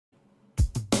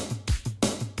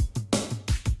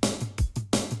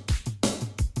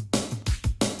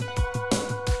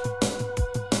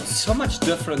so much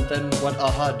different than what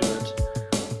Aha do it.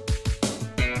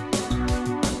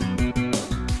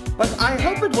 But I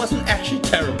hope it wasn't actually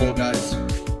terrible, guys.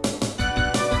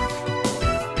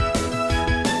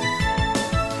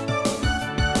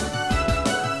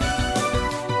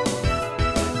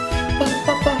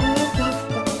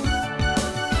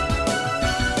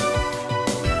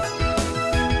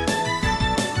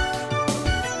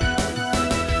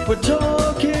 We're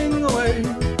talking away.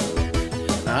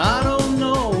 I don't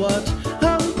know what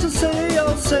I'm to say,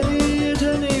 I'll say it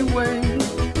anyway.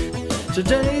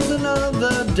 Today's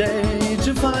another day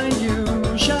to find you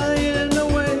shying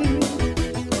away.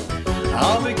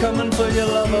 I'll be coming for your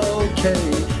love, okay.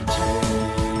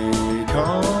 Take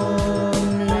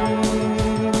on me,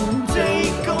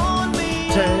 take on me,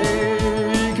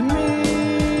 take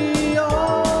me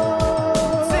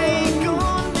on, take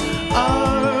on me.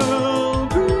 I'll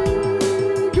be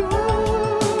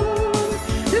gone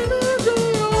in a day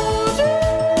or two.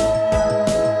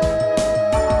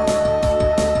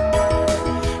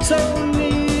 So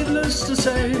needless to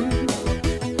say,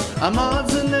 I'm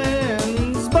odds and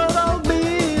ends, but I'll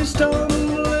be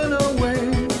stumbling away.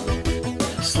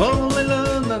 Slowly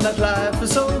learning that life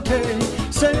is okay.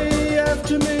 Say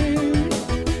after me,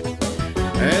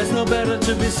 it's no better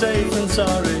to be safe than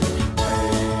sorry.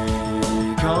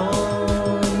 Take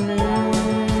on me,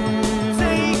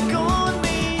 take on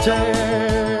me,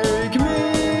 take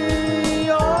me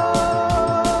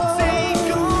on,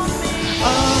 take on me.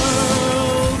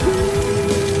 I'll be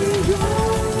gone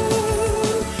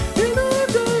in a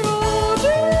day or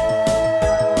two.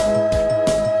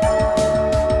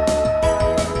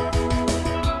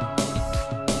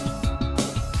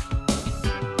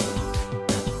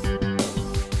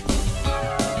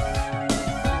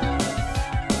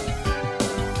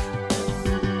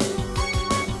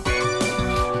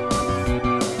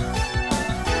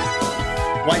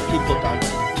 White people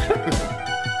dancing.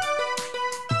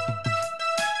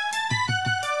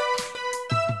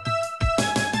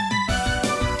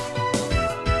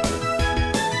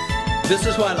 This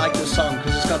is why I like this song,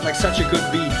 because it's got like such a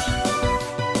good beat.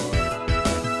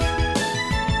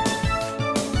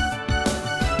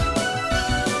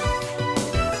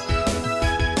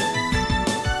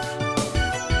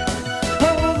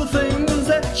 All the things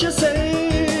that you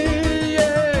say,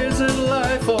 yeah, is in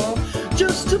life, or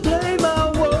just to play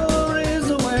my worries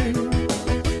away.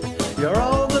 You're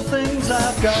all the things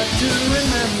I've got to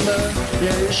remember.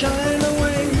 Yeah, you shine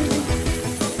away.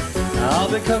 I'll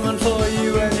be coming for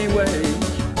you anyway.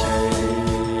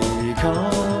 Take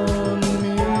on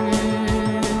me,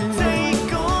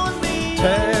 take on me,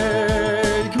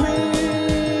 take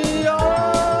me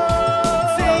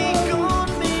on, take on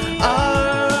me.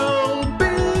 I'll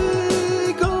be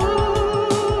gone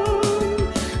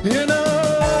in a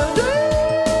day.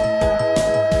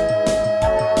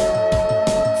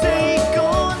 Take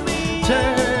on me,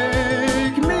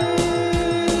 take me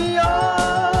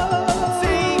on,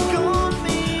 take on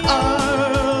me.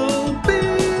 I'll be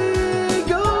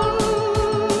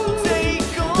gone,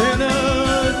 take on in a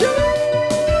day.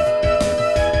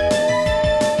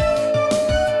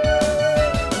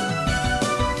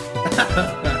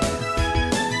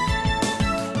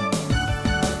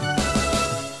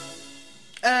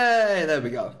 Hey, there we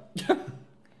go.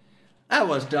 That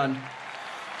was done.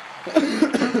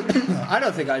 I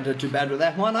don't think I did too bad with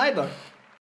that one either.